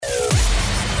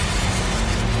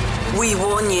We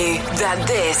warn you that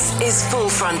this is Full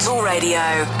Frontal Radio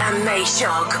and may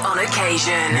shock on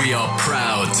occasion. We are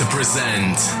proud to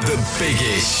present the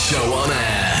biggest show on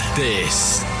air.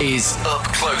 This is Up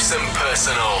Close and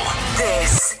Personal.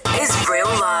 This is real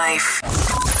life.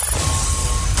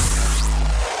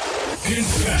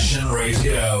 Confession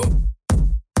Radio.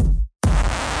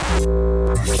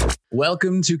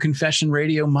 Welcome to Confession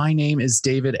Radio. My name is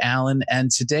David Allen,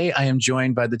 and today I am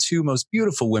joined by the two most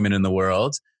beautiful women in the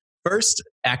world. First,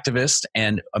 activist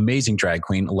and amazing drag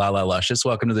queen, Lala Luscious.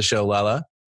 Welcome to the show, Lala.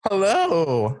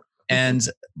 Hello. And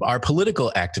our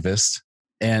political activist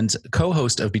and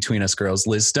co-host of Between Us Girls,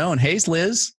 Liz Stone. Hey,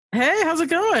 Liz. Hey, how's it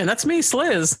going? That's me,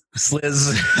 Sliz.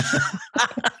 Sliz.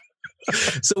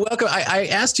 So welcome. I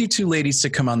asked you two ladies to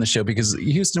come on the show because,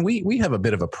 Houston, we have a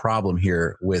bit of a problem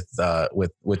here with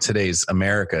today's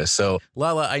America. So,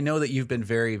 Lala, I know that you've been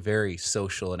very, very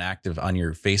social and active on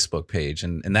your Facebook page,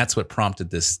 and that's what prompted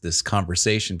this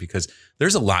conversation, because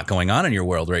there's a lot going on in your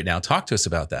world right now. Talk to us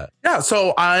about that. Yeah,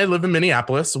 so I live in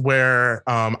Minneapolis, where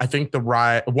I think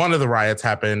one of the riots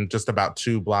happened just about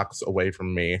 2 blocks away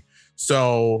from me.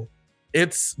 So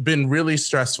it's been really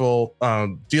stressful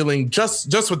dealing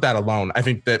just with that alone. I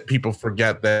think that people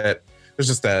forget that there's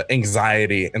just the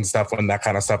anxiety and stuff when that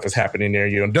kind of stuff is happening near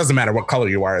you. And it doesn't matter what color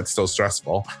you are, it's still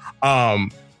stressful.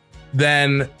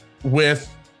 Then with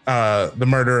the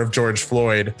murder of George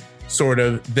Floyd, sort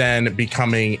of then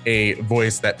becoming a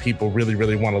voice that people really,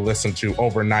 really want to listen to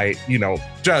overnight,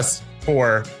 just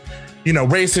for,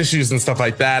 race issues and stuff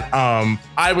like that.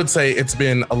 I would say it's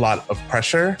been a lot of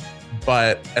pressure.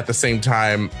 But at the same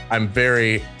time, I'm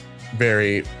very,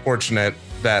 very fortunate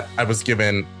that I was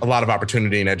given a lot of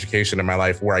opportunity and education in my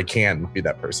life where I can be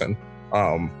that person.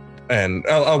 And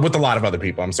with a lot of other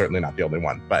people, I'm certainly not the only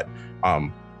one, but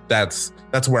that's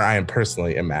where I am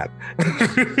personally at.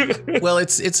 Well,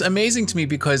 it's amazing to me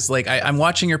because I'm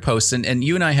watching your posts and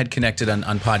you and I had connected on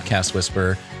Podcast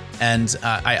Whisper. And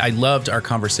I loved our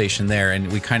conversation there,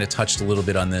 and we kind of touched a little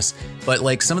bit on this. But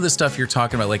some of the stuff you're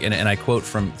talking about, and I quote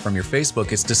from your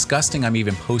Facebook, it's disgusting I'm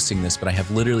even posting this, but I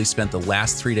have literally spent the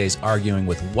last 3 days arguing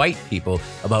with white people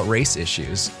about race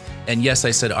issues. And yes, I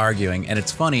said arguing, and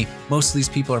it's funny, most of these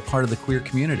people are part of the queer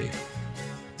community.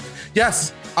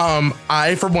 Yes,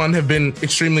 I, for one, have been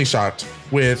extremely shocked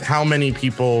with how many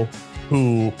people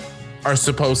who are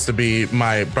supposed to be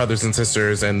my brothers and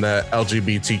sisters in the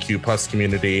LGBTQ plus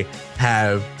community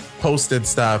have posted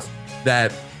stuff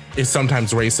that is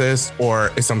sometimes racist or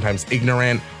is sometimes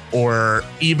ignorant, or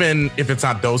even if it's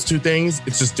not those two things,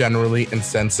 it's just generally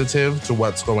insensitive to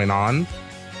what's going on.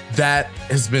 That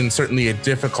has been certainly a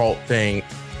difficult thing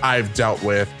I've dealt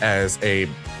with as a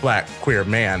Black queer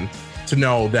man, to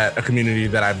know that a community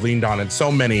that I've leaned on in so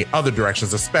many other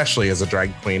directions, especially as a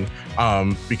drag queen,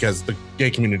 because the gay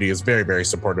community is very, very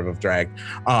supportive of drag,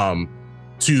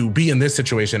 to be in this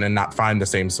situation and not find the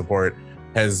same support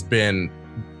has been,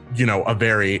 a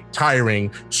very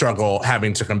tiring struggle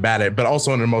having to combat it, but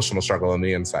also an emotional struggle on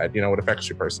the inside. It affects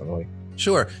you personally.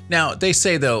 Sure. Now, they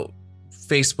say, though,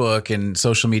 Facebook and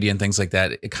social media and things like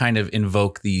that, it kind of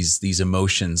invoke these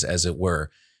emotions, as it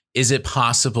were. Is it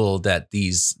possible that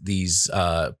these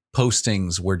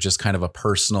postings were just kind of a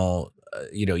personal,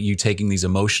 you taking these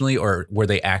emotionally, or were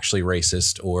they actually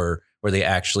racist, or were they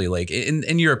actually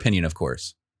in your opinion, of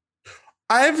course?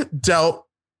 I've dealt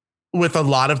with a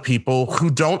lot of people who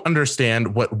don't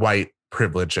understand what white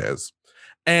privilege is,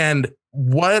 and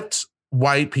what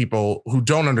white people who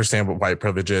don't understand what white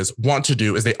privilege is want to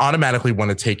do is they automatically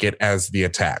want to take it as the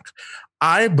attack.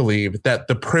 I believe that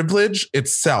the privilege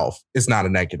itself is not a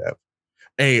negative.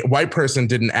 A white person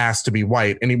didn't ask to be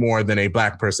white any more than a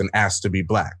Black person asked to be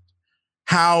Black.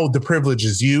 How the privilege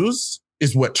is used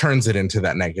is what turns it into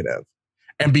that negative.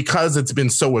 And because it's been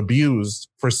so abused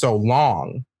for so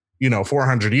long,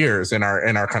 400 years in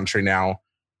our country now,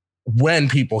 when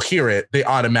people hear it, they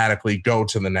automatically go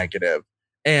to the negative.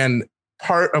 And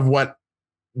part of what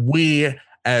we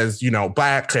as,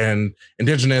 Black and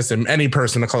Indigenous and any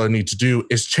person of color need to do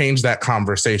is change that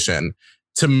conversation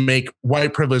to make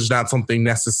white privilege not something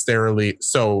necessarily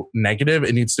so negative.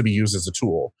 It needs to be used as a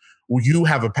tool. You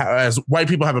have a power, as white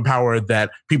people have a power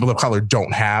that people of color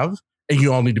don't have, and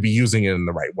you all need to be using it in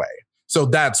the right way. So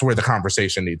that's where the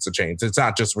conversation needs to change. It's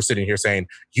not just we're sitting here saying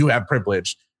you have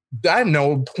privilege. I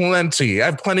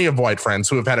have plenty of white friends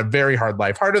who have had a very hard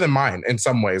life, harder than mine in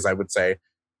some ways, I would say.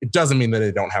 It doesn't mean that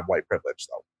they don't have white privilege,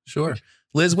 though. Sure.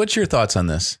 Liz, what's your thoughts on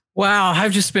this? Wow,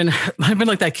 I've been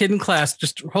like that kid in class,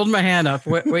 just holding my hand up,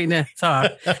 waiting to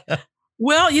talk.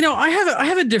 Well, I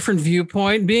have a different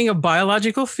viewpoint. Being a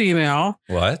biological female,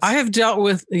 what I have dealt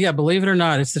with, believe it or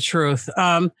not, it's the truth.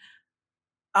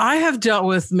 I have dealt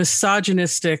with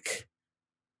misogynistic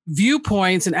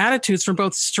viewpoints and attitudes from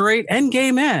both straight and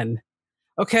gay men.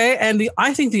 Okay. And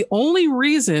I think the only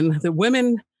reason that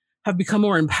women have become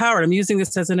more empowered, I'm using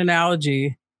this as an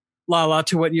analogy, Lala,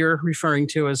 to what you're referring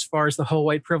to as far as the whole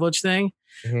white privilege thing.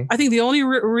 Mm-hmm. I think the only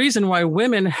reason why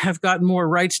women have gotten more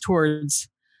rights towards,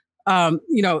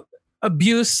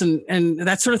 abuse and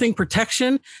that sort of thing,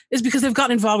 protection, is because they've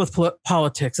gotten involved with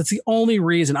politics. That's the only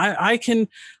reason.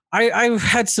 I've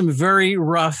had some very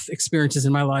rough experiences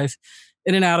in my life,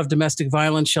 in and out of domestic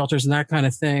violence shelters and that kind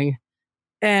of thing.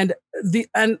 And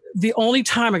the only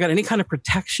time I got any kind of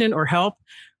protection or help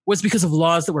was because of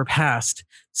laws that were passed.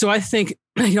 So I think,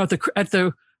 at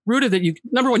the root of it,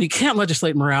 number one, you can't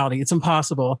legislate morality. It's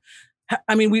impossible.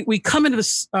 I mean, we come into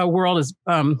this world as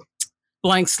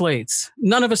blank slates.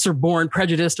 None of us are born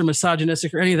prejudiced or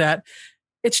misogynistic or any of that.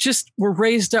 It's just, we're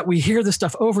raised up. We hear this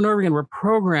stuff over and over again. We're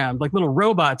programmed like little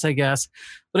robots, I guess.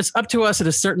 But it's up to us at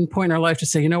a certain point in our life to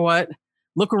say, you know what?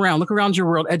 Look around your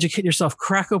world, educate yourself,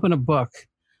 crack open a book,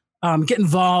 get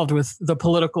involved with the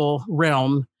political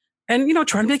realm, and,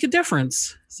 try to make a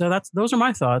difference. So those are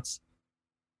my thoughts.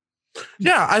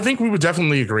 Yeah, I think we would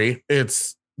definitely agree.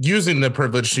 It's using the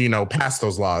privilege to, pass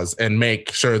those laws and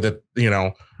make sure that,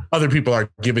 other people are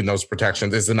giving those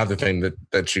protections is another thing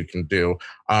that you can do.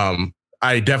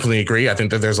 I definitely agree. I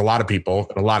think that there's a lot of people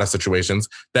in a lot of situations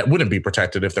that wouldn't be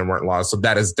protected if there weren't laws. So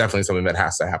that is definitely something that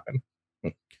has to happen.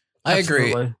 I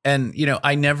agree. And,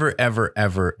 I never, ever,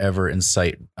 ever, ever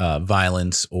incite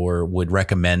violence or would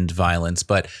recommend violence.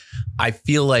 But I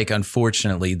feel like,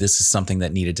 unfortunately, this is something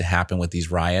that needed to happen with these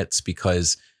riots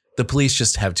because the police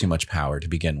just have too much power to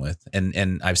begin with.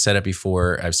 And I've said it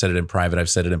before. I've said it in private. I've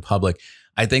said it in public.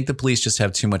 I think the police just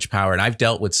have too much power. And I've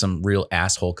dealt with some real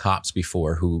asshole cops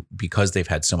before who, because they've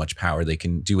had so much power, they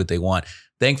can do what they want.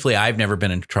 Thankfully, I've never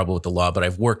been in trouble with the law, but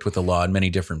I've worked with the law in many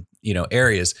different,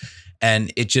 areas.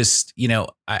 And it just,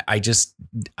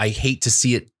 I hate to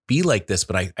see it be like this,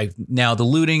 but I now the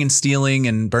looting and stealing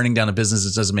and burning down a business,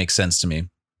 it doesn't make sense to me.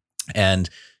 And,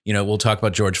 we'll talk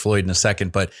about George Floyd in a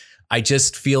second, but I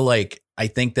just feel like, I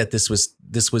think that this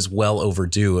was well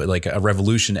overdue, like a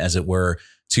revolution, as it were,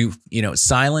 to,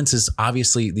 silence is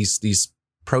obviously these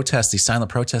protests, these silent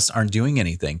protests aren't doing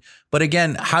anything. But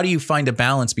again, how do you find a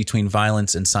balance between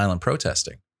violence and silent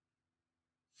protesting?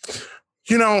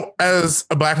 As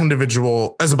a black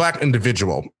individual,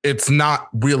 it's not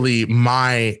really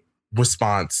my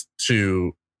response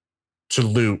to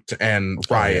loot and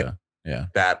riot. Yeah.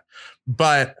 That.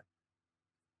 But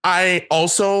I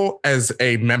also, as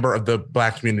a member of the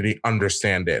black community,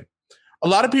 understand it. A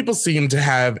lot of people seem to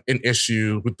have an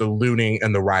issue with the looting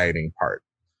and the rioting part.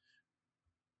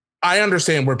 I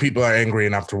understand where people are angry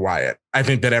enough to riot. I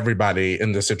think that everybody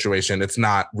in this situation, it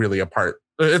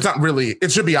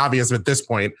should be obvious at this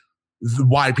point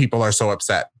why people are so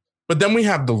upset. But then we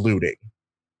have the looting.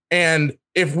 And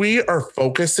if we are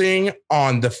focusing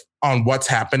on what's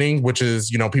happening, which is,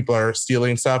 people are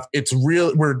stealing stuff, it's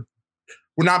real. We're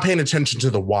not paying attention to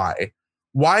the why.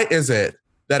 Why is it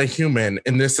that a human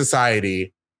in this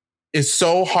society is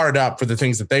so hard up for the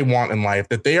things that they want in life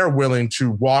that they are willing to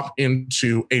walk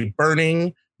into a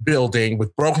burning building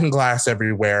with broken glass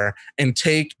everywhere and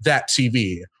take that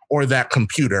TV or that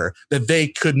computer that they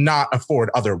could not afford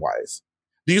otherwise?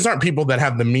 These aren't people that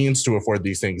have the means to afford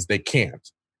these things. They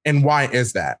can't. And why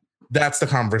is that? That's the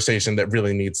conversation that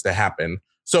really needs to happen.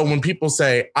 So when people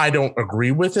say, I don't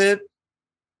agree with it,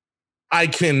 I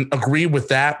can agree with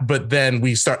that, but then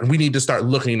we need to start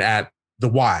looking at the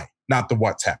why, not the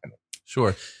what's happening.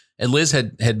 Sure. And Liz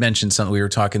had mentioned something. We were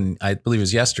talking, I believe it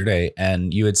was yesterday,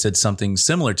 and you had said something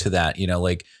similar to that,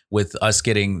 like with us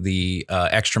getting the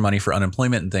extra money for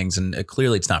unemployment and things. And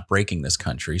clearly it's not breaking this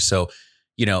country. So,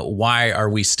 why are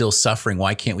we still suffering?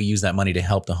 Why can't we use that money to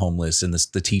help the homeless and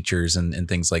the teachers and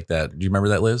things like that? Do you remember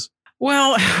that, Liz?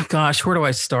 Well, gosh, where do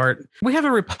I start? We have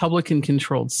a Republican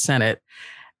controlled Senate.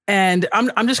 And I'm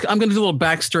going to do a little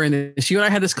backstory in this. You and I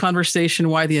had this conversation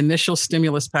why the initial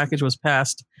stimulus package was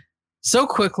passed so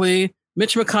quickly.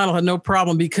 Mitch McConnell had no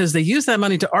problem because they used that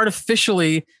money to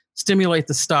artificially stimulate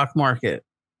the stock market,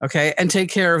 okay, and take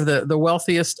care of the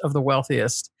wealthiest of the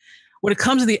wealthiest. When it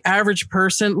comes to the average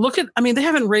person, they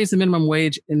haven't raised the minimum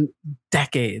wage in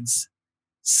decades.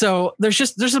 So there's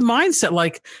a mindset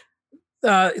like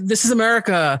this is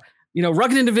America.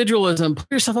 Rugged individualism, put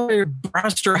yourself on your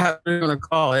browser, however you want to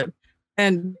call it,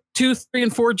 and 2, 3,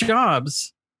 and 4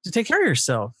 jobs to take care of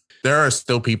yourself. There are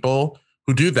still people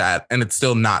who do that, and it's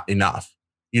still not enough,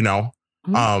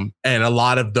 Mm-hmm. And a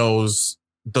lot of those,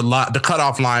 the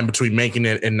cutoff line between making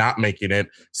it and not making it,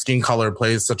 skin color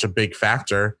plays such a big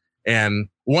factor. And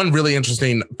one really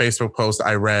interesting Facebook post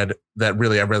I read that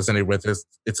really I resonated with is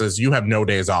it says, you have no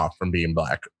days off from being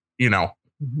Black.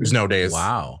 There's no days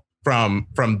from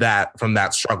that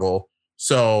struggle.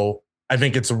 So I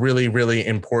think it's a really, really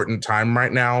important time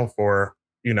right now for,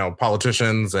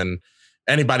 politicians and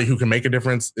anybody who can make a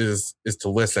difference is to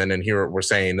listen and hear what we're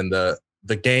saying. And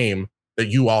the game that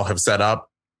you all have set up,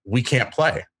 we can't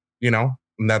play, and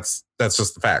that's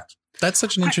just the fact. That's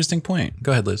such an interesting point.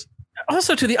 Go ahead, Liz.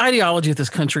 Also, to the ideology of this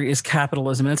country is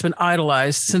capitalism, and it's been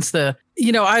idolized since I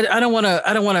don't want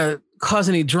to cause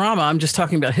any drama. I'm just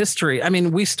talking about history. I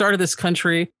mean, we started this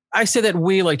country. I say that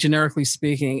we, like generically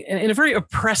speaking, in a very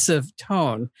oppressive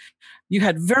tone. You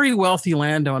had very wealthy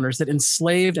landowners that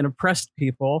enslaved and oppressed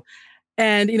people.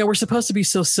 And, we're supposed to be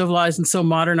so civilized and so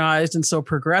modernized and so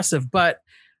progressive. But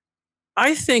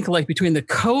I think like between the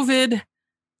COVID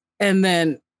and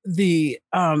then the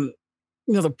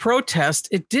protest,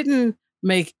 it didn't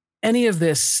make any of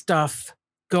this stuff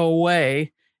go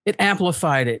away. It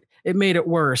amplified it. It made it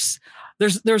worse.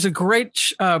 There's a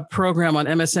great program on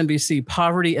MSNBC,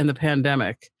 Poverty and the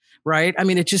Pandemic, right? I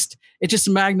mean, it just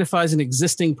magnifies an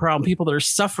existing problem. People that are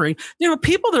suffering,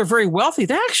 people that are very wealthy,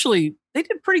 they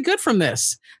did pretty good from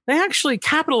this. They actually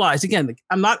capitalized. Again,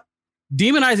 I'm not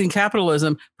demonizing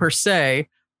capitalism per se,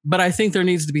 but I think there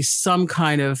needs to be some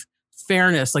kind of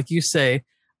fairness, like you say,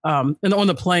 and on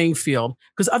the playing field,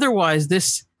 because otherwise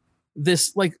this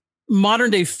like modern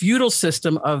day feudal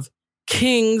system of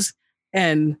kings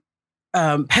and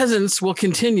peasants will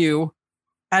continue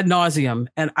ad nauseum,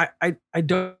 and I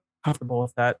don't comfortable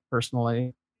with that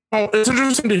personally. Well, it's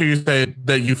interesting to hear you say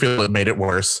that you feel it made it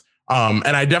worse, and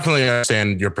I definitely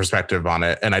understand your perspective on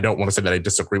it, and I don't want to say that I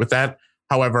disagree with that.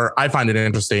 However, I find it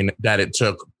interesting that it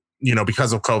took,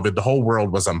 because of COVID, the whole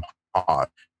world was on pause.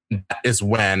 That is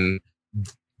when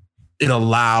it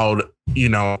allowed,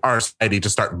 our society to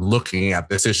start looking at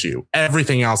this issue.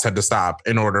 Everything else had to stop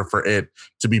in order for it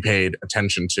to be paid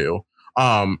attention to.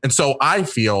 And so I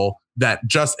feel that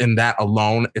just in that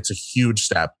alone, it's a huge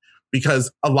step,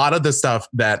 because a lot of the stuff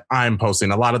that I'm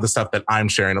posting, a lot of the stuff that I'm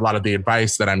sharing, a lot of the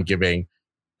advice that I'm giving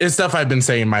is stuff I've been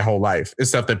saying my whole life, is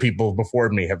stuff that people before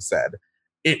me have said.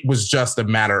 It was just a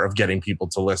matter of getting people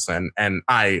to listen. And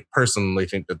I personally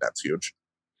think that that's huge.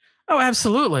 Oh,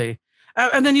 absolutely.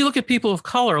 And then you look at people of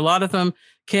color, a lot of them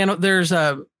they're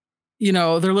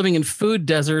living in food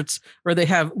deserts where they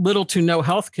have little to no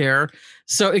health care.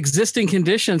 So existing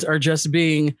conditions are just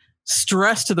being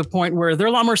stressed to the point where they're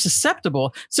a lot more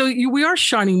susceptible. So we are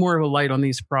shining more of a light on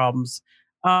these problems.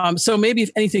 So maybe if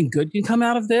anything good can come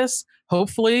out of this,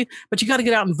 hopefully, but you got to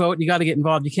get out and vote. You got to get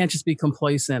involved. You can't just be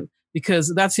complacent,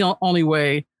 because that's the only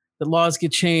way that laws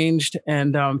get changed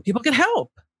and people get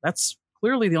help. That's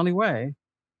clearly the only way.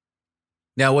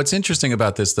 Now, what's interesting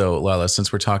about this, though, Lala,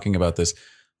 since we're talking about this,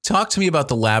 talk to me about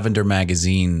the Lavender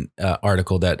Magazine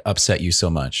article that upset you so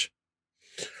much.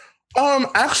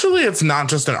 Actually, it's not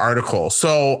just an article.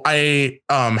 So I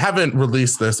haven't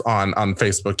released this on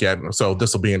Facebook yet. So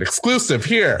this will be an exclusive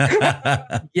here.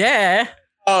 Yeah.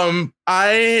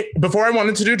 Before I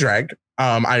wanted to do drag,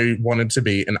 I wanted to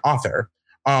be an author.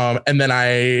 And then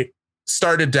I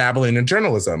started dabbling in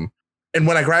journalism. And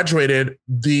when I graduated,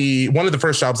 one of the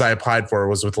first jobs I applied for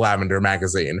was with Lavender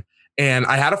Magazine. And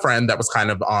I had a friend that was kind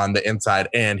of on the inside,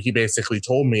 and he basically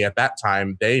told me at that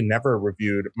time they never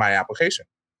reviewed my application.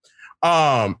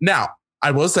 Now,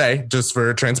 I will say, just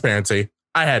for transparency,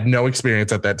 I had no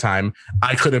experience at that time.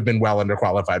 I could have been well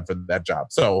underqualified for that job.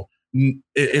 So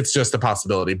it's just a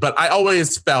possibility. But I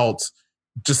always felt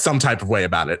just some type of way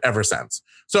about it ever since.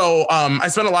 So I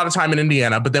spent a lot of time in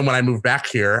Indiana, but then when I moved back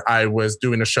here, I was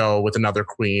doing a show with another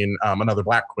queen, another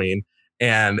Black queen,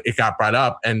 and it got brought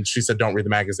up, and she said, "Don't read the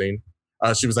magazine."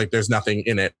 She was like, "There's nothing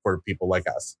in it for people like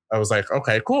us." I was like,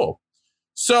 "Okay, cool."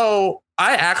 So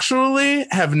I actually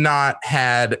have not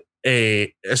had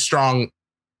a strong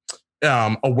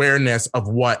awareness of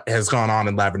what has gone on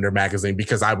in Lavender Magazine,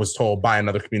 because I was told by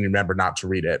another community member not to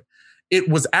read it. It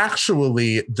was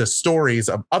actually the stories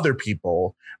of other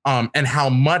people and how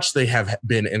much they have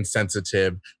been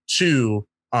insensitive to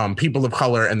people of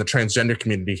color and the transgender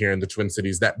community here in the Twin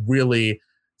Cities that really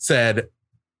said,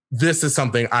 this is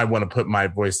something I want to put my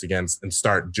voice against and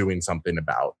start doing something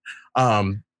about.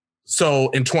 So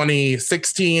in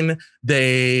 2016,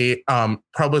 they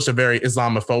published a very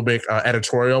Islamophobic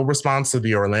editorial response to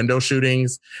the Orlando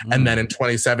shootings. And then in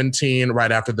 2017,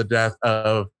 right after the death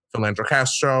of Philando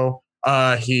Castro,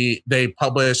 they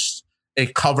published a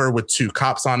cover with 2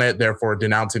 cops on it, therefore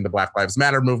denouncing the Black Lives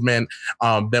Matter movement.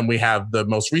 Then we have the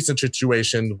most recent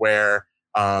situation where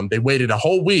they waited a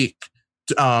whole week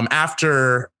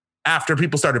after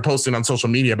people started posting on social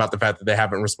media about the fact that they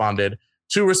haven't responded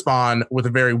to respond with a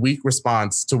very weak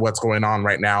response to what's going on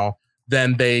right now,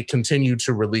 then they continue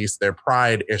to release their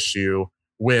Pride issue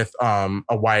with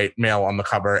a white male on the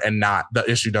cover, and the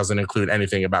issue doesn't include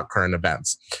anything about current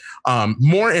events.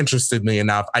 More interestingly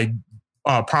enough, I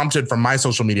prompted from my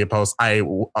social media post, I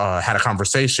had a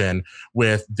conversation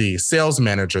with the sales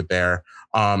manager there,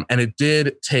 and it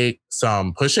did take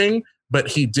some pushing, but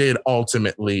he did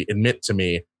ultimately admit to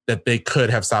me that they could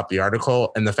have stopped the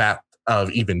article, and the fact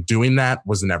of even doing that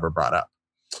was never brought up.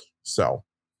 So,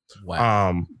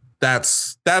 wow.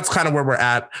 That's kind of where we're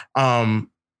at.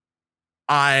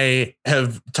 I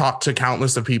have talked to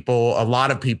countless of people, a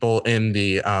lot of people in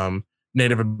the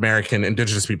Native American,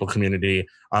 Indigenous people community.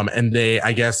 And they,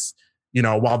 I guess,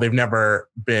 while they've never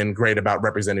been great about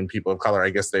representing people of color,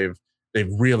 I guess they've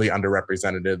really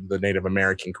underrepresented the Native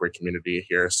American queer community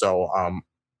here. So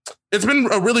it's been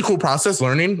a really cool process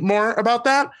learning more about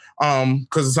that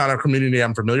because it's not a community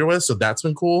I'm familiar with. So that's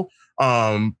been cool.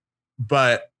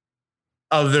 But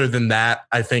other than that,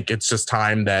 I think it's just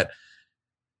time that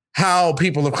how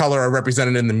people of color are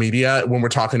represented in the media when we're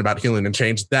talking about healing and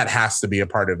change, that has to be a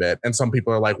part of it. And some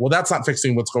people are like, well, that's not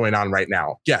fixing what's going on right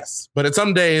now. Yes, but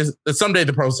someday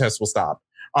the protests will stop.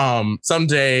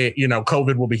 Someday,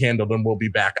 COVID will be handled and we'll be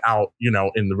back out,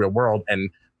 in the real world. And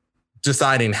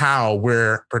deciding how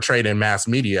we're portrayed in mass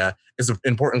media is an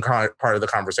important part of the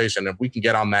conversation. If we can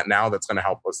get on that now, that's going to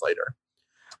help us later.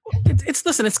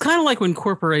 It's kind of like when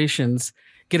corporations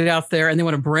get it out there and they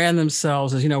want to brand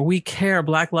themselves as, we care,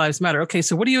 Black Lives Matter. Okay,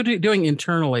 so what are you doing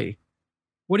internally?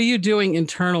 What are you doing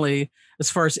internally as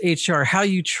far as HR? How are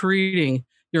you treating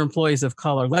your employees of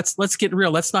color? Let's get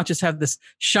real. Let's not just have this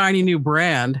shiny new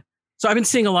brand. So I've been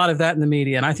seeing a lot of that in the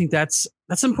media, and I think that's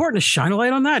important to shine a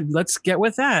light on that. Let's get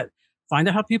with that. Find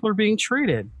out how people are being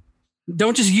treated.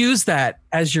 Don't just use that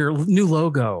as your new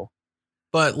logo.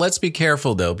 But let's be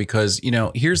careful, though, because,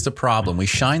 here's the problem. We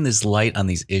shine this light on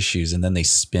these issues and then they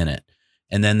spin it.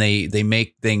 And then they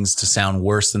make things to sound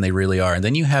worse than they really are. And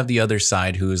then you have the other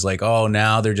side who is like, oh,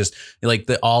 now they're just like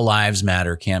the All Lives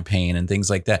Matter campaign and things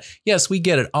like that. Yes, we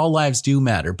get it. All lives do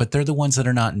matter, but they're the ones that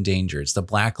are not in danger. It's the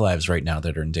Black lives right now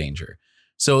that are in danger.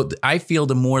 So I feel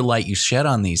the more light you shed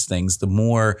on these things, the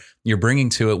more you're bringing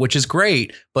to it, which is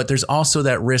great. But there's also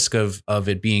that risk of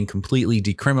it being completely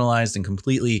decriminalized and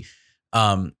completely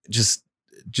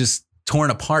just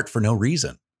torn apart for no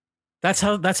reason. That's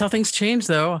how things change,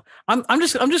 though. I'm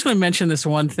just going to mention this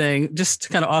one thing,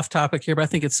 just kind of off topic here, but I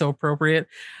think it's so appropriate.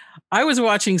 I was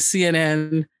watching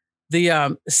CNN,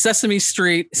 the Sesame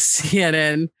Street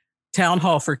CNN town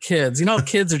hall for kids.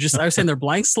 Kids are just, I was saying, they're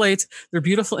blank slates. They're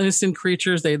beautiful, innocent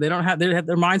creatures. They don't have,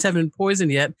 their minds haven't been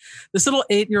poisoned yet. This little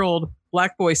 8-year-old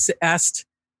black boy asked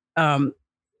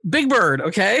Big Bird,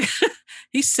 okay?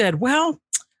 He said, well,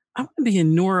 I want to be a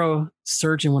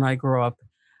neurosurgeon when I grow up.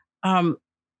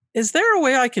 Is there a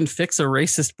way I can fix a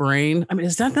racist brain? I mean,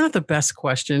 is that not the best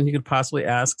question you could possibly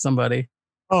ask somebody?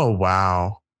 Oh,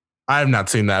 wow. I have not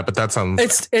seen that, but that sounds...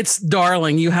 It's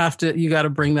darling. You got to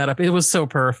bring that up. It was so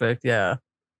perfect. Yeah.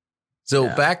 So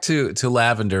back to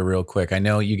Lavender real quick. I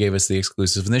know you gave us the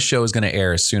exclusive, and this show is going to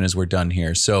air as soon as we're done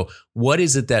here. So what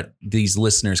is it that these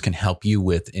listeners can help you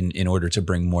with in order to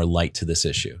bring more light to this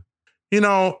issue?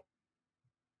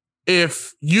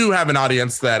 If you have an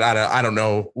audience that I don't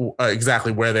know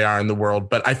exactly where they are in the world,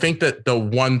 but I think that the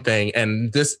one thing,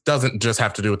 and this doesn't just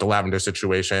have to do with the Lavender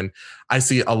situation, I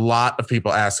see a lot of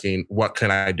people asking, what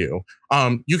can I do?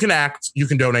 You can act, you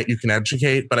can donate, you can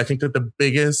educate, but I think that the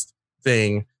biggest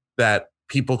thing that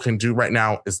people can do right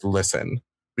now is listen,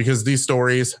 because these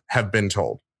stories have been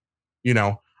told,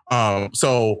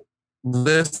 so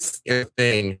this is a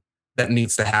thing that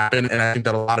needs to happen. And I think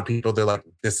that a lot of people, they're like,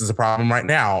 this is a problem right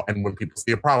now. And when people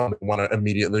see a problem, they want to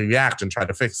immediately react and try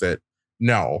to fix it.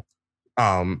 No,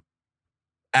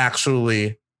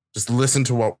 actually just listen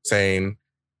to what we're saying.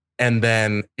 And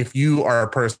then if you are a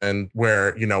person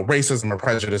where, racism or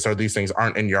prejudice or these things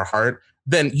aren't in your heart,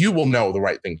 then you will know the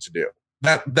right thing to do.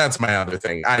 That's my other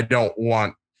thing. I don't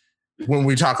want, when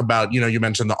we talk about, you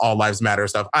mentioned the All Lives Matter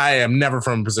stuff, I am never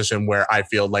from a position where I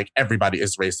feel like everybody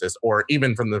is racist, or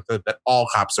even from the that all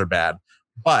cops are bad.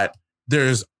 But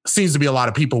seems to be a lot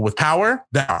of people with power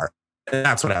that are, and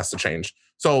that's what has to change.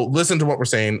 So listen to what we're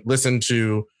saying, listen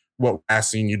to what we're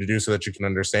asking you to do so that you can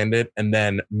understand it, and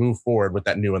then move forward with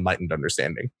that new enlightened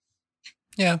understanding.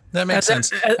 Yeah, that makes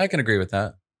sense. I can agree with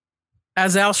that.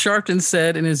 As Al Sharpton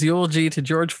said in his eulogy to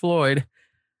George Floyd,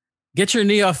 get your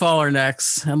knee off all our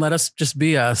necks and let us just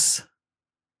be us.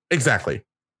 Exactly.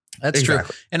 That's true.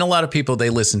 And a lot of people, they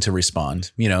listen to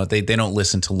respond. They don't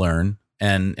listen to learn.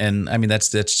 And I mean,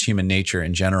 that's human nature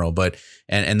in general. But,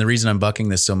 and the reason I'm bucking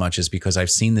this so much is because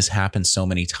I've seen this happen so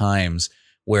many times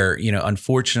where,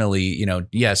 unfortunately,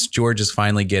 yes, George is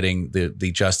finally getting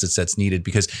the justice that's needed,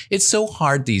 because it's so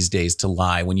hard these days to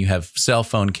lie when you have cell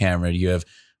phone camera, you have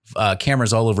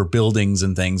cameras all over buildings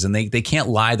and things, and they can't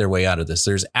lie their way out of this.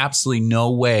 There's absolutely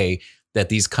no way that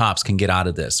these cops can get out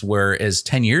of this. Whereas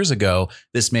 10 years ago,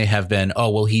 this may have been, oh,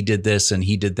 well, he did this and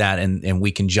he did that, and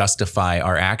we can justify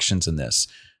our actions in this.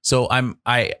 So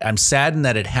I'm saddened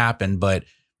that it happened, but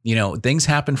things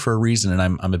happen for a reason, and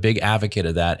I'm a big advocate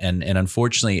of that. And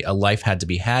unfortunately, a life had to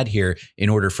be had here in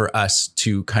order for us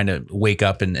to kind of wake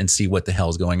up and see what the hell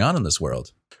is going on in this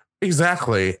world.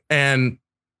 Exactly. And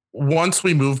once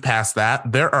we move past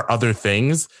that, there are other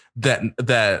things that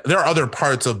there are other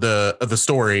parts of the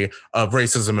story of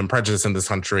racism and prejudice in this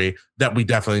country that we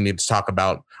definitely need to talk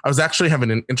about. I was actually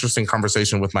having an interesting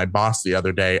conversation with my boss the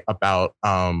other day about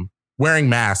wearing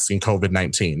masks in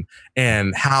COVID-19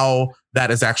 and how that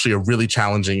is actually a really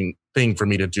challenging thing for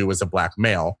me to do as a Black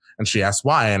male. And she asked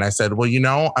why. And I said, well,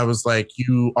 I was like,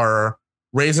 you are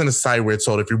raised in a society where it's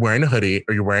told if you're wearing a hoodie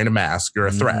or you're wearing a mask, you're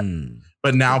a threat.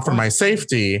 But now for my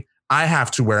safety, I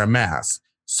have to wear a mask.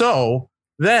 So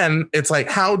then it's like,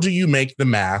 how do you make the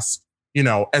mask,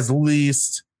 as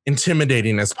least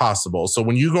intimidating as possible? So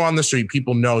when you go on the street,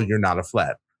 people know you're not a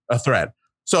threat.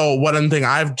 So one thing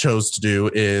I've chose to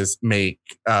do is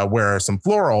wear some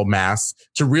floral masks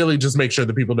to really just make sure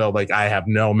that people know, like, I have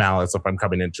no malice if I'm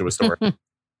coming into a store.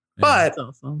 But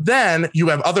awesome. Then you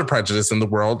have other prejudice in the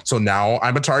world. So now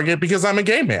I'm a target because I'm a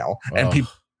gay male, and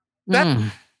people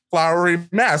flowery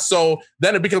mask. So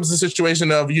then it becomes a situation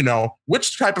of,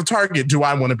 which type of target do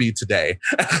I want to be today?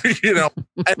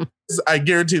 And I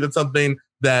guarantee that's something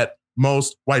that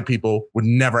most white people would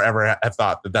never, ever have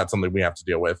thought that that's something we have to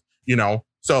deal with,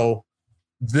 So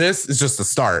this is just the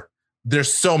start.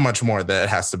 There's so much more that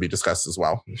has to be discussed as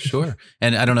well. Sure.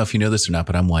 And I don't know if you know this or not,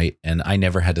 but I'm white, and I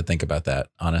never had to think about that,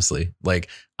 honestly. Like,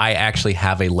 I actually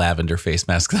have a lavender face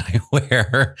mask that I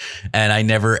wear, and I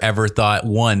never ever thought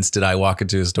once did I walk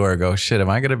into a store and go, shit, am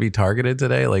I going to be targeted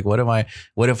today? Like, what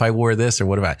if I wore this, or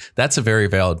what if I, that's a very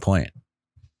valid point.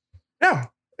 Yeah.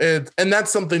 And that's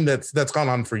something that's gone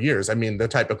on for years. I mean, the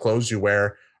type of clothes you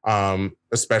wear,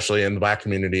 especially in the Black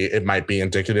community, it might be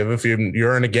indicative if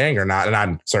you're in a gang or not. And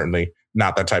I'm certainly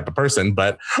not that type of person,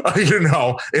 but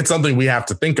it's something we have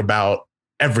to think about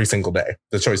every single day,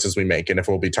 the choices we make, and if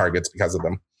we'll be targets because of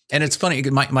them. And it's funny.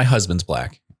 My husband's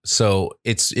Black. So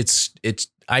it's,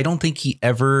 I don't think he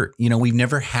ever, we've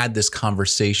never had this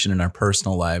conversation in our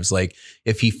personal lives. Like,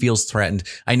 if he feels threatened,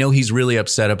 I know he's really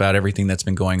upset about everything that's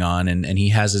been going on, and he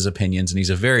has his opinions, and he's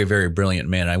a very, very brilliant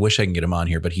man. I wish I can get him on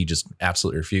here, but he just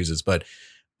absolutely refuses. But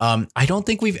I don't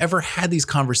think we've ever had these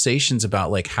conversations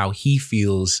about like how he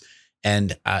feels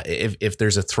and if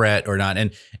there's a threat or not.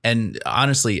 And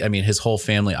honestly, I mean, his whole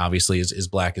family obviously is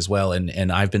Black as well.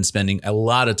 And I've been spending a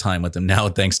lot of time with him now,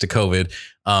 thanks to COVID,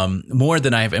 more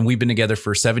than and we've been together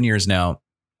for 7 years now.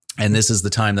 And this is the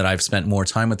time that I've spent more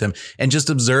time with him, and just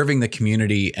observing the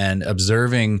community and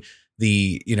observing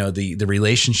the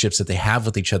relationships that they have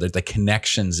with each other, the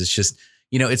connections. It's just,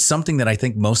 it's something that I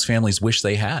think most families wish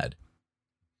they had.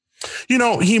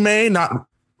 He may not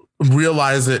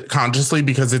realize it consciously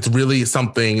because it's really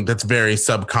something that's very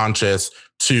subconscious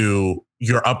to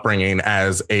your upbringing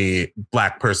as a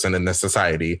Black person in this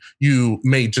society. You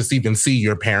may just even see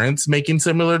your parents making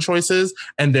similar choices,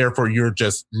 and therefore you're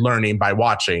just learning by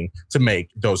watching to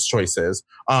make those choices.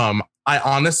 I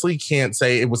honestly can't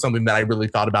say it was something that I really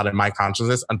thought about in my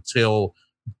consciousness until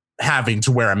having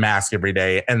to wear a mask every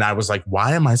day. And I was like,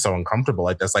 why am I so uncomfortable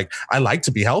like this? Like, I like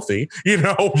to be healthy,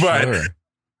 but sure.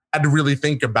 I had to really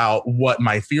think about what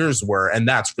my fears were. And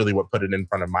that's really what put it in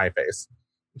front of my face.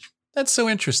 That's so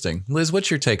interesting. Liz, what's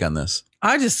your take on this?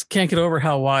 I just can't get over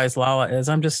how wise Lala is.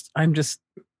 I'm just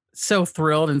so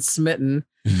thrilled and smitten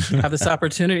to have this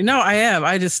opportunity. No, I am.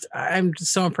 I'm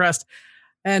just so impressed.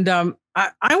 And I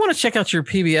want to check out your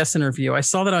PBS interview. I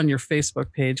saw that on your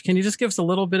Facebook page. Can you just give us a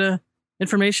little bit of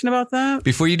information about that?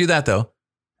 Before you do that, though,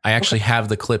 I actually have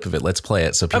the clip of it. Let's play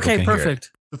it so people can hear it.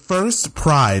 The first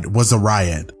Pride was a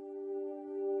riot.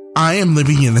 I am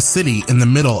living in a city in the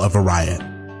middle of a riot.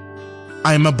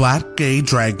 I am a Black gay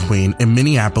drag queen in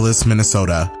Minneapolis,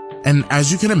 Minnesota, and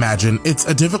as you can imagine, it's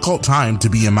a difficult time to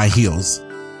be in my heels.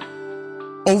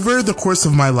 Over the course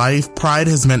of my life, Pride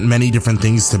has meant many different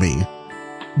things to me.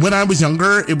 When I was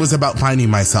younger, it was about finding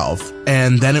myself,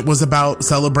 and then it was about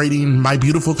celebrating my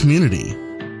beautiful community.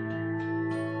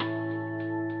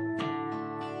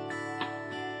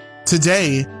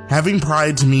 Today, having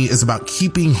Pride to me is about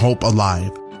keeping hope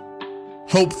alive.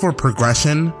 Hope for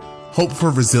progression, hope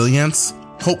for resilience,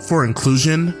 hope for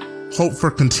inclusion, hope for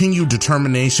continued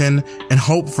determination, and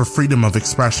hope for freedom of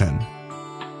expression.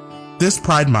 This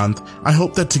Pride Month, I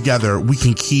hope that together we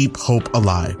can keep hope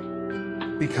alive.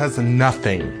 Because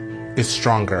nothing is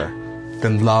stronger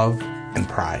than love and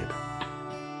pride.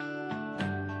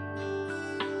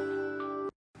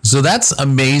 So that's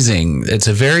amazing. It's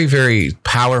a very, very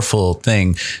powerful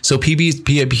thing. So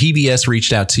PBS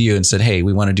reached out to you and said, hey,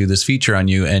 we want to do this feature on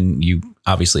you. And you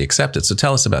obviously accepted. So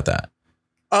tell us about that.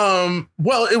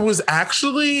 Well, it was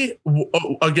actually,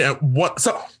 again,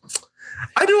 so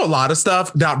I do a lot of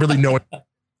stuff, not really knowing.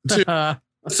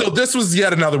 So this was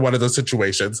yet another one of those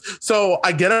situations. So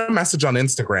I get a message on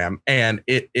Instagram, and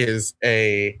it is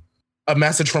a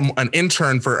message from an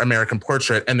intern for American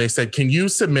Portrait. And they said, can you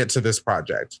submit to this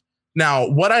project? Now,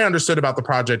 what I understood about the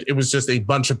project, it was just a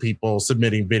bunch of people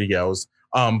submitting videos.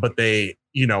 But they,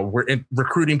 were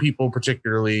recruiting people,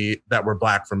 particularly that were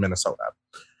Black from Minnesota.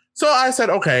 So I said,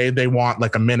 okay, they want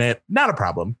like a minute, not a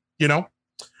problem,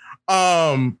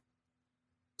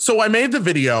 So I made the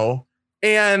video,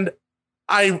 and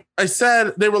I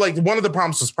said, they were like, one of the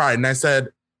prompts was pride. And I said,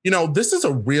 this is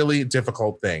a really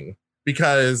difficult thing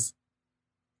because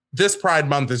this Pride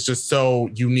Month is just so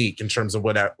unique in terms of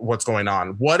what's going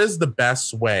on. What is the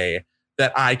best way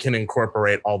that I can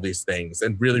incorporate all these things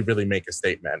and really, really make a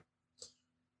statement?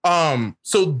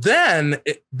 So then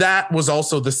that was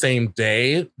also the same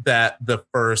day that the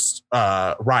first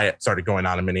riot started going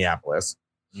on in Minneapolis.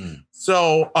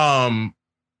 So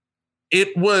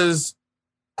it was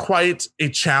quite a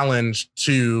challenge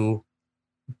to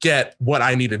get what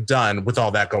I needed done with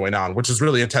all that going on, which is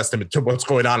really a testament to what's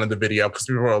going on in the video. Because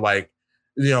people are like,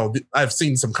 I've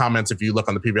seen some comments, if you look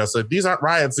on the PBS, like, these aren't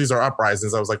riots, these are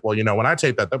uprisings. I was like, well, when I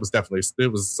taped that was definitely,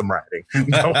 it was some rioting.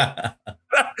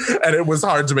 And it was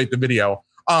hard to make the video.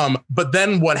 But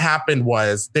then what happened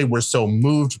was they were so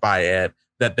moved by it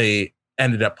that they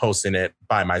ended up posting it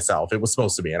by myself. It was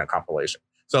supposed to be in a compilation.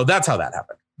 So that's how that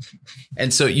happened.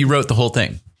 And so you wrote the whole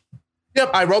thing?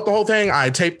 Yep, I wrote the whole thing. I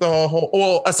taped the whole,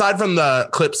 well, aside from the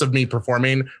clips of me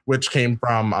performing, which came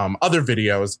from other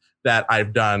videos that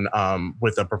I've done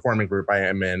with a performing group I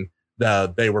am in,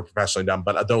 they were professionally done,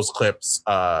 but those clips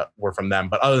were from them.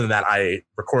 But other than that, I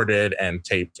recorded and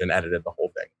taped and edited the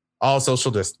whole thing. All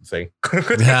social distancing.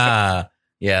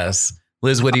 Yes.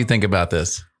 Liz, what do you think about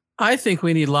this? I think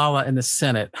we need Lala in the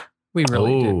Senate. We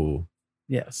really do.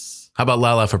 Yes. How about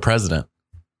Lala for president?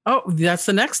 Oh, that's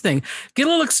the next thing. Get a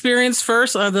little experience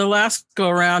first. The last go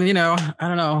around, I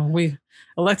don't know. We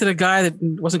elected a guy that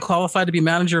wasn't qualified to be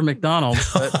manager of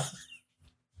McDonald's. But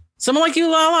someone like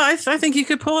you, Lala, I think you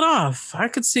could pull it off. I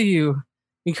could see you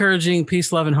encouraging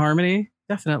peace, love, and harmony.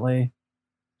 Definitely.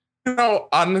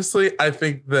 Honestly, I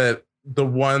think that the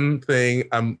one thing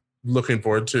I'm looking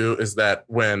forward to is that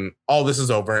when all this is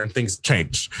over and things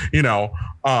change,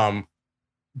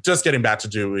 just getting back to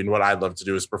doing what I love to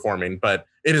do is performing. But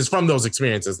it is from those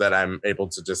experiences that I'm able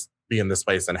to just be in this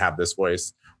place and have this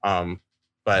voice.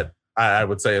 But I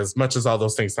would say, as much as all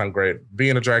those things sound great,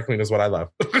 being a drag queen is what I love.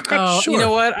 Oh, Sure. You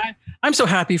know what? I'm so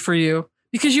happy for you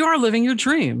because you are living your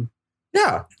dream.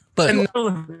 Yeah. But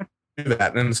Do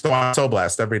that. And so I'm so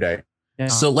blessed every day. Yeah.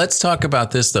 So let's talk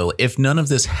about this, though. If none of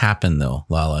this happened, though,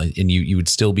 Lala, and you would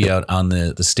still be out on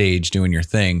the stage doing your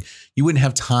thing, you wouldn't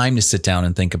have time to sit down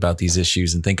and think about these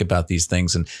issues and think about these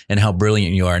things and how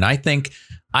brilliant you are. And I think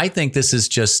this is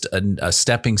just a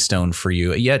stepping stone for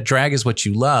you. Yeah, drag is what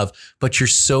you love, but you're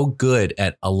so good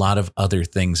at a lot of other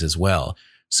things as well.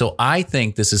 So I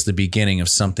think this is the beginning of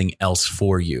something else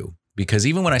for you. Because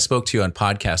even when I spoke to you on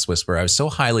Podcast Whisper, I was so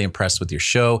highly impressed with your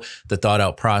show, the thought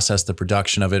out process, the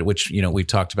production of it, which, we've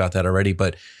talked about that already.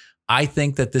 But I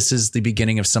think that this is the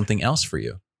beginning of something else for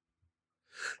you.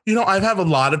 I have a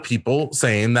lot of people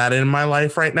saying that in my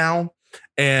life right now.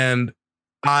 And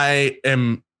I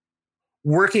am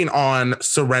working on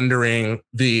surrendering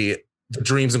the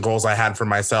dreams and goals I had for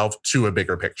myself to a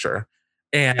bigger picture.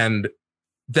 And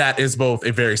that is both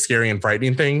a very scary and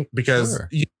frightening thing because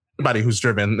anybody who's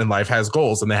driven in life has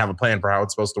goals and they have a plan for how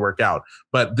it's supposed to work out.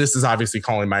 But this is obviously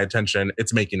calling my attention.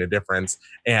 It's making a difference.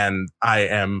 And I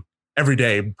am every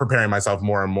day preparing myself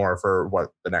more and more for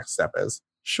what the next step is.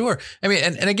 Sure. I mean,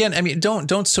 and again,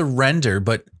 don't surrender,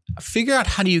 but figure out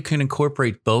how you can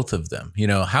incorporate both of them. You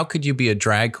know, how could you be a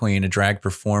drag queen, a drag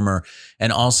performer,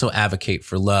 and also advocate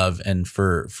for love and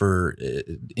for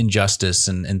injustice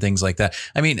and things like that?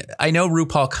 I mean, I know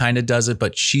RuPaul kind of does it,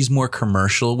 but she's more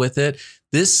commercial with it.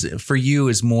 This for you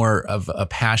is more of a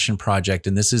passion project,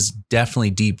 and this is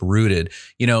definitely deep rooted.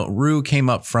 You know, Ru came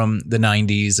up from the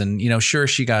 90s, and, you know, sure,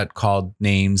 she got called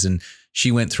names and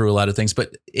she went through a lot of things,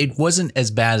 but it wasn't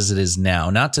as bad as it is now.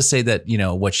 Not to say that, you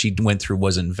know, what she went through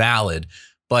wasn't valid,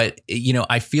 but, you know,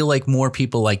 I feel like more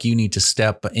people like you need to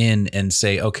step in and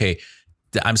say, okay,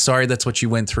 I'm sorry that's what you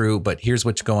went through, but here's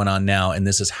what's going on now, and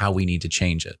this is how we need to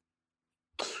change it.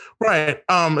 Right.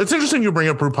 It's interesting you bring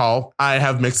up RuPaul. I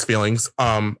have mixed feelings.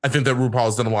 I think that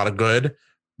RuPaul's done a lot of good,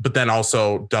 but then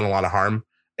also done a lot of harm.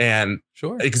 And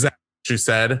sure, exactly what you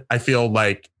said. I feel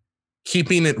like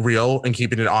keeping it real and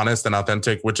keeping it honest and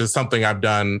authentic, which is something I've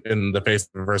done in the face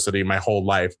of adversity my whole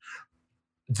life,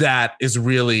 that is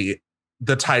really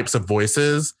the types of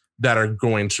voices that are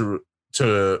going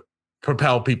to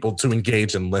propel people to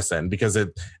engage and listen, because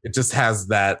it just has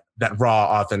that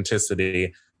raw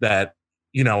authenticity that,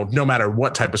 you know, no matter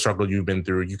what type of struggle you've been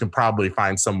through, you can probably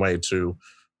find some way to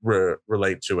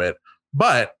relate to it.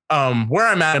 But where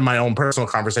I'm at in my own personal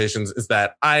conversations is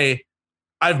that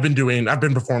I've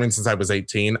been performing since I was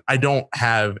 18. I don't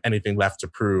have anything left to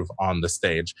prove on the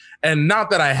stage. And not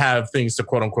that I have things to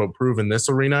quote unquote prove in this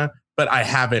arena, but I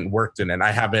haven't worked in it.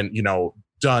 I haven't, you know,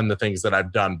 done the things that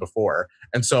I've done before.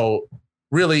 And so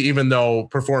really, even though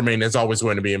performing is always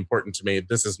going to be important to me,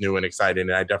 this is new and exciting,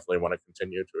 and I definitely want to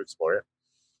continue to explore it.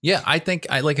 Yeah, I think,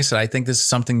 like I said, I think this is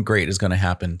something great is going to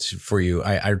happen for you.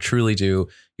 I truly do.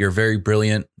 You're very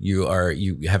brilliant. You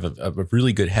have a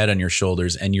really good head on your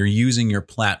shoulders, and you're using your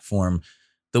platform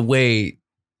the way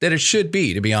that it should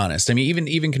be, to be honest. I mean,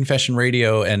 even Confession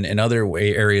Radio and other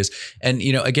areas. And,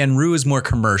 you know, again, Ru is more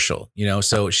commercial, you know,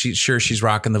 so she's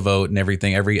rocking the vote and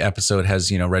everything. Every episode has,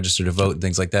 you know, register to vote and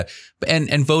things like that.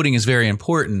 And voting is very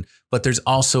important, but there's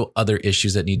also other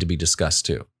issues that need to be discussed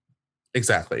too.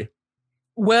 Exactly.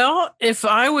 Well, if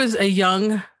I was a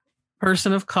young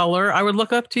person of color, I would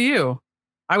look up to you.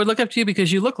 I would look up to you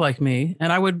because you look like me,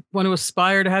 and I would want to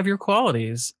aspire to have your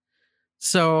qualities.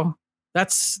 So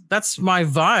that's my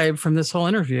vibe from this whole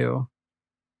interview.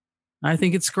 I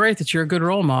think it's great that you're a good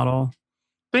role model.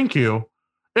 Thank you.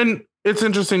 And it's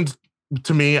interesting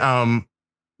to me.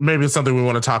 Maybe something we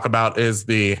want to talk about is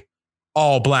the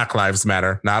all Black Lives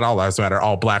Matter, not all lives matter,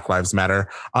 all Black Lives Matter.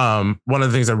 One of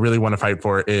the things I really want to fight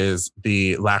for is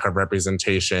the lack of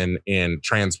representation in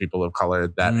trans people of color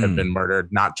that have been murdered,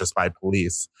 not just by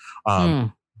police,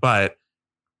 but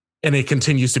it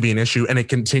continues to be an issue, and it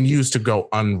continues to go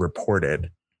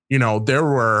unreported. You know, there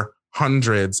were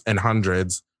hundreds and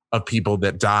hundreds of people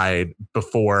that died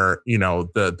before, you know,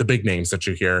 the big names that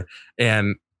you hear.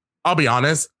 And I'll be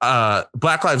honest,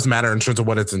 Black Lives Matter in terms of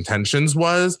what its intentions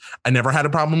was, I never had a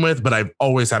problem with, but I've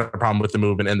always had a problem with the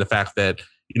movement and the fact that,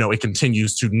 you know, it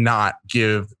continues to not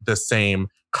give the same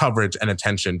coverage and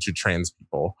attention to trans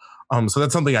people. So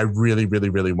that's something I really, really,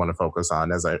 really want to focus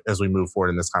on as we move forward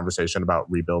in this conversation about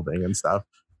rebuilding and stuff.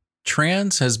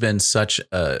 Trans has been such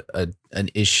an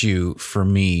issue for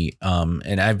me,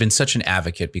 and I've been such an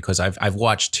advocate because I've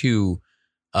watched two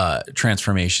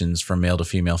transformations from male to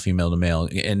female, female to male.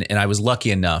 And I was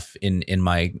lucky enough in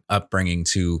my upbringing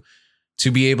to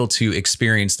be able to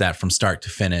experience that from start to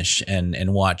finish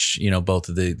and watch, you know, both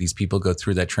of these people go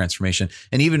through that transformation.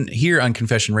 And even here on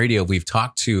Confession Radio, we've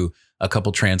talked to a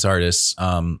couple trans artists,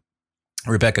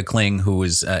 Rebecca Kling, who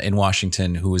was in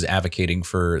Washington, who was advocating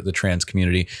for the trans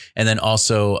community. And then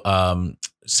also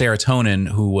Serotonin,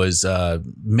 who was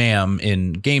ma'am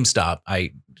in GameStop.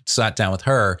 I sat down with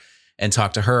her and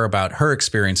talked to her about her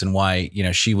experience and why, you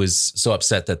know, she was so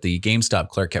upset that the GameStop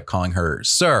clerk kept calling her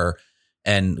sir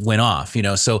and went off, you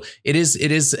know. So it is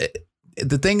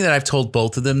the thing that I've told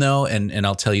both of them though, and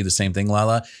I'll tell you the same thing,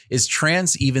 Lala, is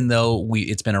trans, even though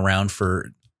it's been around for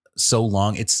so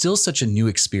long, it's still such a new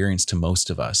experience to most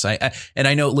of us.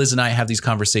 I know Liz and I have these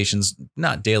conversations,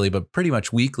 not daily, but pretty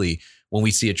much weekly when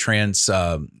we see a trans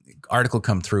article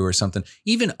come through or something.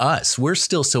 Even us, we're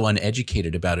still so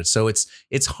uneducated about it. So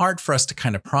it's hard for us to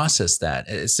kind of process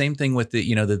that. Same thing with the,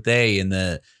 you know, the they and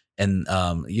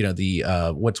you know, the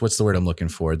what's the word I'm looking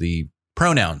for? The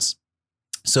pronouns.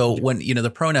 So when, you know,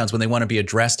 the pronouns, when they want to be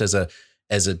addressed as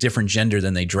a different gender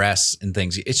than they dress and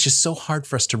things, it's just so hard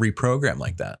for us to reprogram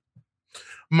like that.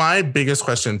 My biggest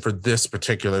question for this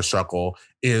particular struggle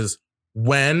is,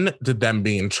 when did them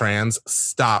being trans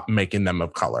stop making them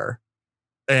of color?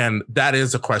 And that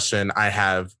is a question I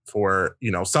have for,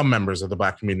 you know, some members of the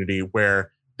Black community,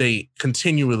 where they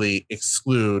continually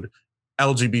exclude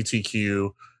LGBTQ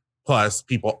plus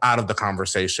people out of the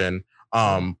conversation.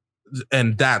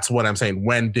 And that's what I'm saying.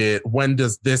 When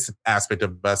does this aspect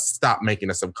of us stop making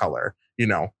us of color?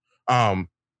 And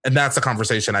that's a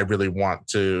conversation I really want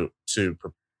to.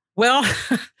 Well,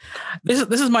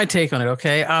 this is my take on it.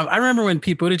 Okay, I remember when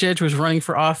Pete Buttigieg was running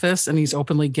for office, and he's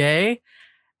openly gay,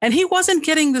 and he wasn't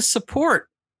getting the support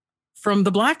from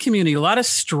the Black community. A lot of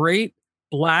straight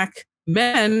Black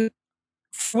men,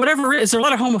 whatever it is, there a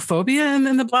lot of homophobia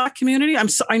in the Black community.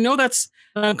 I know that's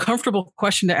an uncomfortable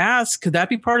question to ask. Could that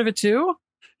be part of it too?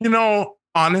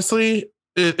 Honestly,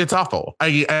 it's awful.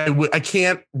 I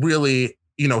can't really,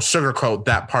 sugarcoat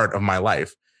that part of my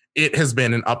life. It has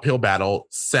been an uphill battle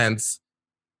since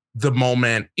the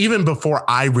moment, even before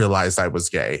I realized I was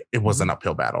gay, it was an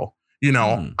uphill battle.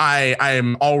 I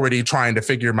am already trying to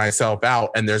figure myself out,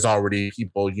 and there's already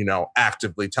people,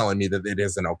 actively telling me that it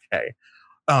isn't okay.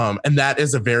 And that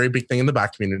is a very big thing in the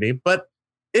Black community, but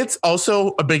it's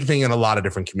also a big thing in a lot of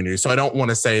different communities. So I don't want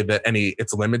to say that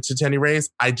it's limited to any race.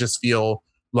 I just feel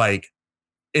like,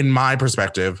 in my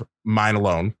perspective, mine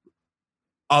alone,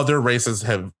 other races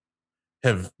have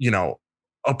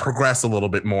progressed a little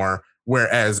bit more.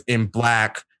 Whereas in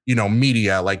Black,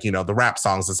 media, like, the rap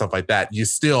songs and stuff like that, you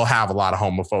still have a lot of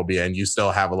homophobia and you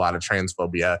still have a lot of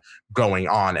transphobia going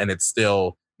on. And it's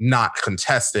still not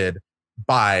contested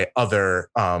by other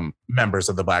members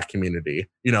of the Black community,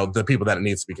 the people that it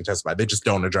needs to be contested by. They just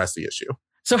don't address the issue.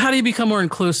 So how do you become more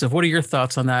inclusive? What are your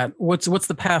thoughts on that? What's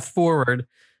the path forward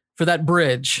for that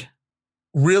bridge?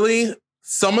 Really,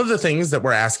 some of the things that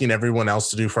we're asking everyone else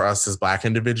to do for us as Black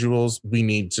individuals, we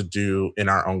need to do in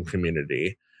our own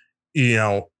community.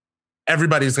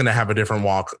 Everybody's going to have a different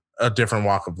walk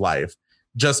of life.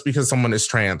 Just because someone is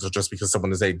trans or just because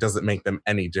someone is gay doesn't make them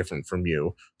any different from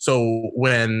you. So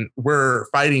when we're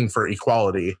fighting for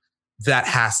equality, that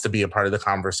has to be a part of the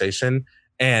conversation.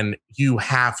 And you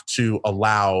have to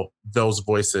allow those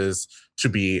voices to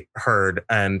be heard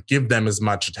and give them as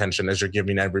much attention as you're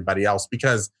giving everybody else.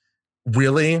 Because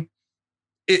really,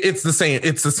 it's the same.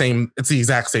 It's the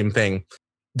exact same thing.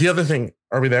 The other thing,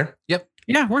 are we there? Yep.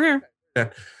 Yeah, we're here. Yeah.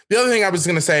 The other thing I was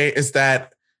going to say is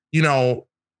that,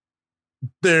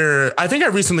 I think I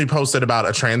recently posted about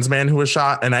a trans man who was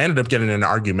shot, and I ended up getting in an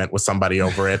argument with somebody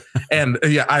over it. And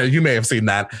you may have seen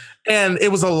that. And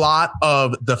it was a lot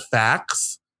of the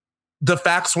facts. The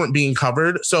facts weren't being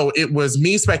covered. So it was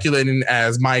me speculating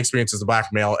as my experience as a Black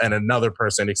male and another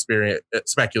person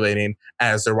speculating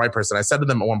as their white person. I said to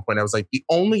them at one point, I was like, the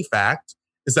only fact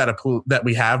is that that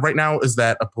we have right now is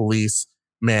that a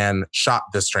policeman shot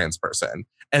this trans person.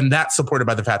 And that's supported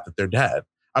by the fact that they're dead.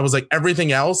 I was like,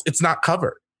 everything else, it's not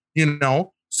covered,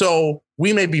 So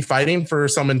we may be fighting for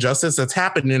some injustice that's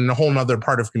happening in a whole nother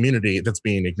part of community that's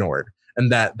being ignored.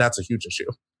 And that's a huge issue.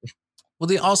 Well,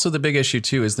 the big issue,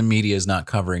 too, is the media is not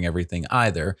covering everything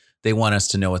either. They want us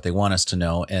to know what they want us to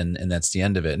know. And that's the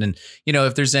end of it. And,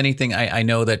 if there's anything, I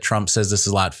know that Trump says this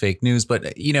is a lot fake news,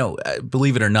 but,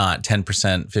 believe it or not, 10%,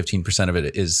 15% of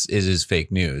it is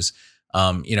fake news.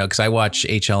 Because I watch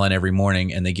HLN every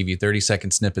morning and they give you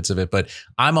 30-second snippets of it. But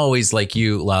I'm always like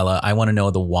you, Lala. I want to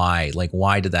know the why. Like,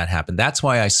 why did that happen? That's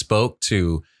why I spoke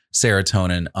to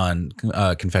Serotonin on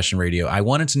Confession Radio. I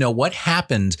wanted to know what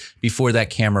happened before that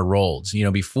camera rolled.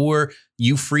 Before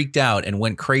you freaked out and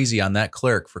went crazy on that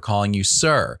clerk for calling you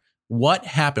sir. What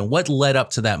happened? What led up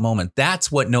to that moment? That's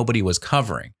what nobody was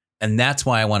covering. And that's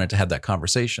why I wanted to have that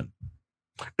conversation.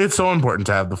 It's so important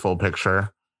to have the full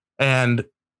picture. And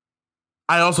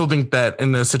I also think that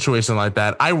in a situation like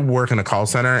that, I work in a call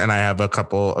center and I have a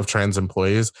couple of trans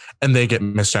employees and they get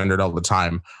misgendered all the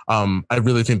time. I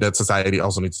really think that society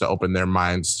also needs to open their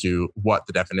minds to what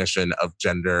the definition of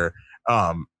gender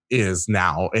is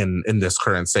now in this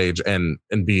current stage and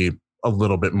be a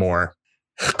little bit more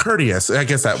courteous. I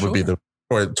guess that would be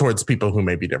towards people who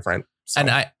may be different. So. And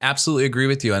I absolutely agree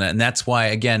with you on that. And that's why,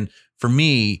 again, for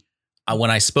me,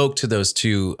 when I spoke to those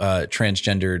two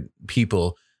transgendered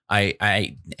people,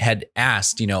 I had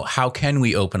asked, how can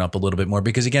we open up a little bit more?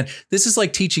 Because again, this is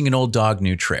like teaching an old dog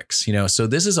new tricks, so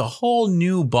this is a whole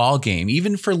new ball game,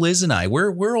 even for Liz and I.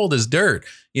 We're old as dirt,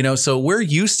 so we're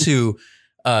used to,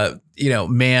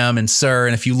 ma'am and sir.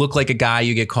 And if you look like a guy,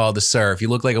 you get called a sir. If you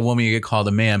look like a woman, you get called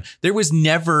a ma'am. There was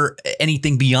never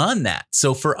anything beyond that.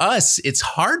 So for us, it's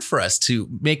hard for us to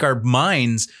make our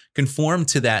minds conform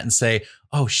to that and say,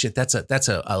 oh shit, that's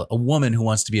a woman who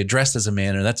wants to be addressed as a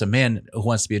man, or that's a man who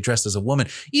wants to be addressed as a woman.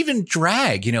 Even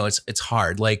drag, it's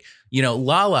hard. Like,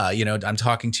 Lala, I'm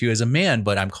talking to you as a man,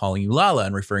 but I'm calling you Lala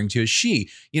and referring to you as she,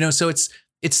 so it's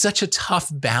such a tough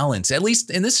balance, at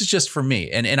least. And this is just for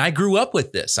me. And I grew up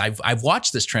with this. I've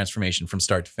watched this transformation from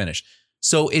start to finish.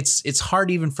 So it's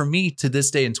hard even for me to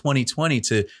this day in 2020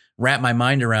 to wrap my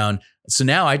mind around. So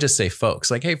now I just say folks,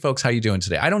 like, hey folks, how you doing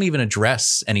today? I don't even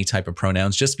address any type of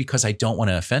pronouns just because I don't want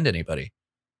to offend anybody.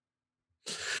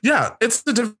 Yeah, it's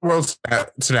the different world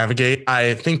to navigate.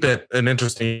 I think that an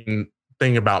interesting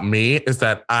thing about me is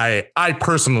that I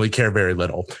personally care very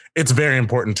little. It's very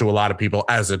important to a lot of people,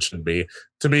 as it should be.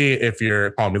 To me, if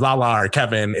you're calling me Lala or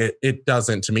Kevin, it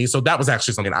doesn't to me. So that was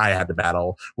actually something I had to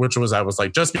battle, which was I was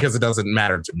like, just because it doesn't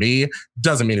matter to me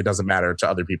doesn't mean it doesn't matter to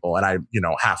other people. And I,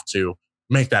 have to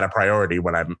make that a priority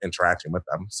when I'm interacting with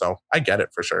them. So I get it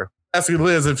for sure. Ask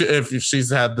Liz if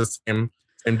she's had the same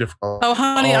difficult. Oh,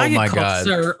 honey, I get called God.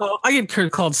 sir. Oh, I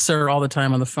get called sir all the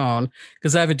time on the phone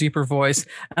because I have a deeper voice.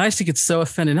 And I used to get so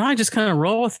offended. Now I just kind of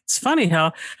roll with it. It's funny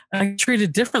how I treat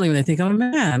it differently when they think I'm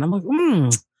a man. I'm like,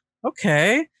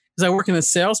 okay. Because I work in a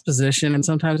sales position, and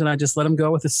sometimes when I just let them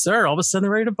go with a sir, all of a sudden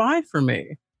they're ready to buy from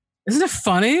me. Isn't it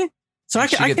funny? So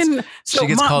She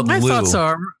gets called my Lou. thoughts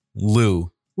are Lou.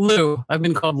 I've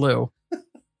been called Lou.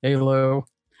 Hey, Lou.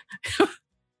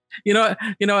 You know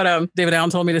what? David Allen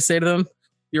told me to say to them.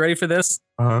 You ready for this?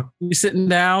 Uh-huh. You sitting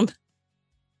down?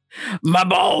 My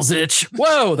balls itch.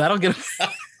 Whoa, that'll get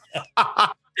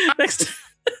next.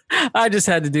 I just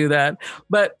had to do that.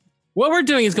 But what we're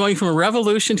doing is going from a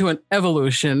revolution to an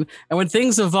evolution. And when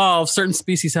things evolve, certain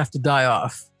species have to die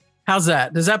off. How's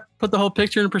that? Does that put the whole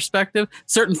picture in perspective?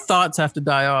 Certain thoughts have to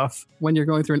die off when you're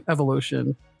going through an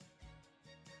evolution.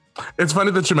 It's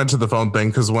funny that you mentioned the phone thing,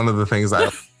 because one of the things I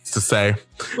used to say,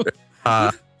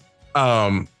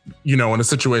 in a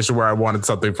situation where I wanted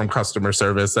something from customer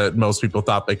service that most people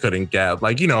thought they couldn't get,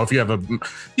 like, if you have a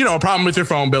problem with your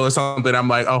phone bill or something, I'm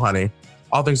like, oh, honey,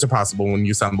 all things are possible when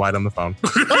you sound white on the phone.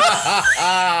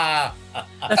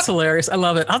 That's hilarious. I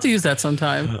love it. I'll have to use that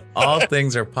sometime. All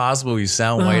things are possible. You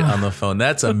sound white on the phone.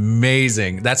 That's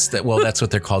amazing. That's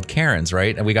what they're called, Karens,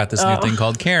 right? And we got this new thing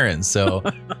called Karens. So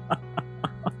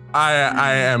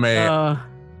I am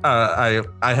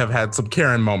I have had some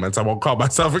Karen moments. I won't call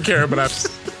myself a Karen, but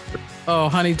Oh,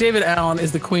 honey, David Allen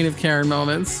is the queen of Karen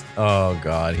moments. Oh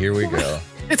God, here we go.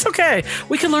 It's okay.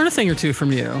 We can learn a thing or two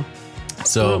from you.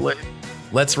 So Absolutely.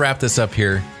 let's wrap this up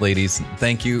here, ladies.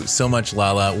 Thank you so much,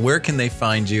 Lala. Where can they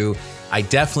find you? I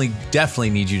definitely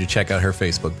need you to check out her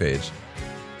Facebook page.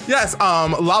 Yes,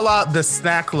 Lala the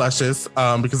Snack Luscious,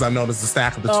 because I'm known as the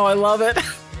snack of the I love it.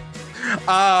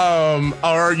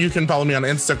 Or you can follow me on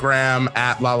Instagram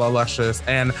at Lala Luscious,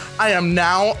 and I am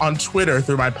now on Twitter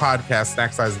through my podcast,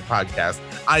 Snack Size Podcast.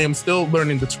 I am still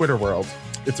learning the Twitter world.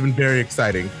 It's been very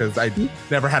exciting because I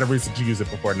never had a reason to use it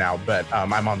before now, but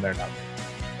I'm on there now.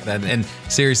 And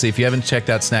seriously, if you haven't checked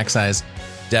out Snack Size,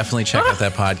 definitely check out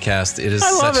that podcast. It is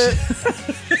I love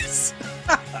it.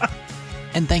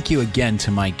 And thank you again to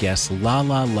my guests,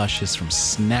 Lala Luscious from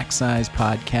Snack Size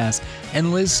Podcast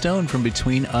and Liz Stone from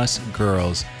Between Us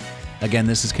Girls. Again,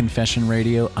 this is Confession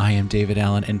Radio. I am David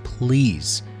Allen, and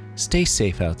please stay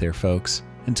safe out there, folks.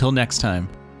 Until next time.